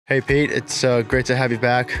Hey Pete, it's great to have you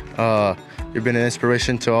back. You've been an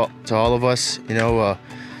inspiration to all of us. You know,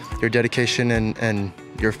 your dedication and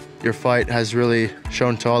your fight has really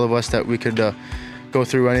shown to all of us that we could go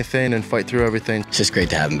through anything and fight through everything. It's just great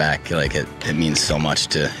to have him back. Like it means so much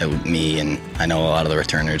to me, and I know a lot of the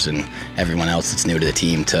returners and everyone else that's new to the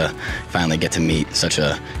team to finally get to meet such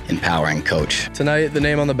a empowering coach. Tonight, the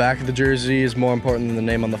name on the back of the jersey is more important than the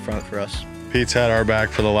name on the front for us. Pete's had our back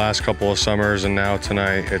for the last couple of summers, and now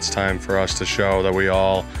tonight it's time for us to show that we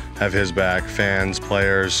all have his back. Fans,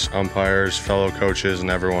 players, umpires, fellow coaches, and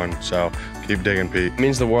everyone. So keep digging, Pete. It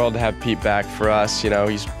means the world to have Pete back for us. You know,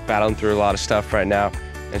 he's battling through a lot of stuff right now.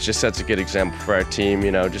 It just sets a good example for our team,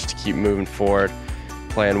 you know, just to keep moving forward,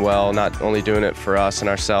 playing well, not only doing it for us and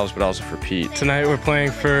ourselves, but also for Pete. Tonight we're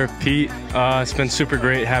playing for Pete. It's been super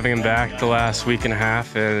great having him back the last week and a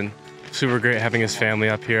half, and super great having his family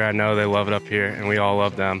up here. I know they love it up here, and we all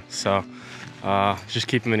love them. So just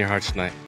keep them in your hearts tonight.